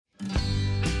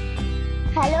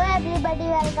Hello everybody,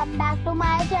 welcome back to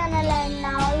my channel, and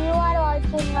now you are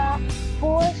watching a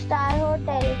 4-star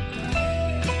hotel.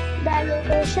 The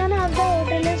location of the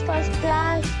hotel is first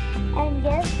class and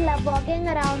guests love walking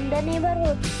around the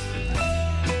neighborhood.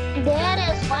 There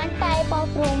is one type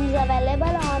of rooms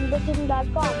available on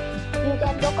booking.com. You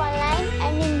can book online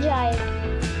and enjoy it.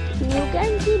 You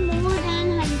can see more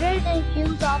than 100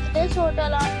 reviews of this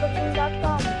hotel on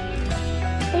booking.com.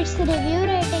 Its review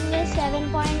rating is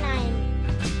 7.9.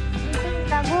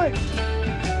 Good.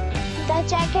 The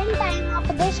check-in time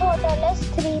of this hotel is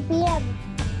 3 p.m.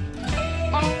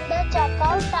 and the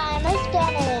check-out time is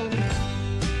 10 a.m.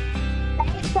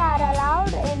 Pets are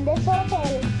allowed in this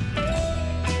hotel.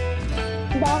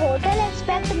 The hotel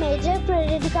accepts major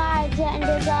credit cards and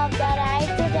reserves the right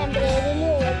to temporarily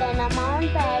hold an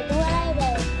amount prior to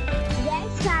arrival.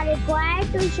 Guests are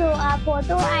required to show a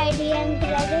photo ID and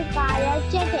credit card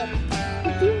at check-in.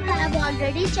 If you have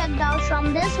already checked out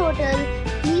from this hotel,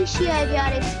 please share your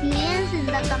experience in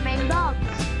the comment box.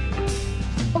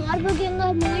 For booking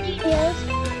or more details,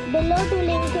 below to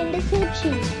link in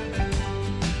description.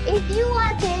 If you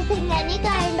are facing any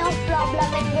kind of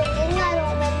problem in booking a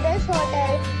room in this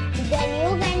hotel, then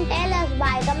you can tell us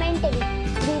by commenting.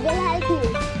 We will help you.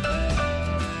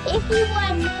 If you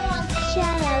are new on this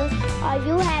channel or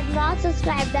you have not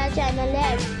subscribed our channel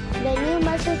yet, then you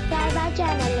must subscribe our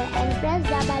channel and press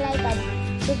the bell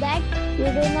icon so that you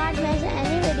do not miss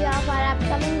any video of our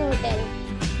upcoming hotel.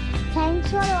 Thanks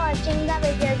for watching the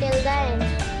video till the end.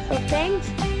 So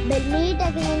friends, we'll meet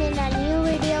again in a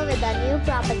new video with a new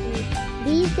property.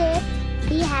 Be safe,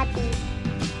 be happy.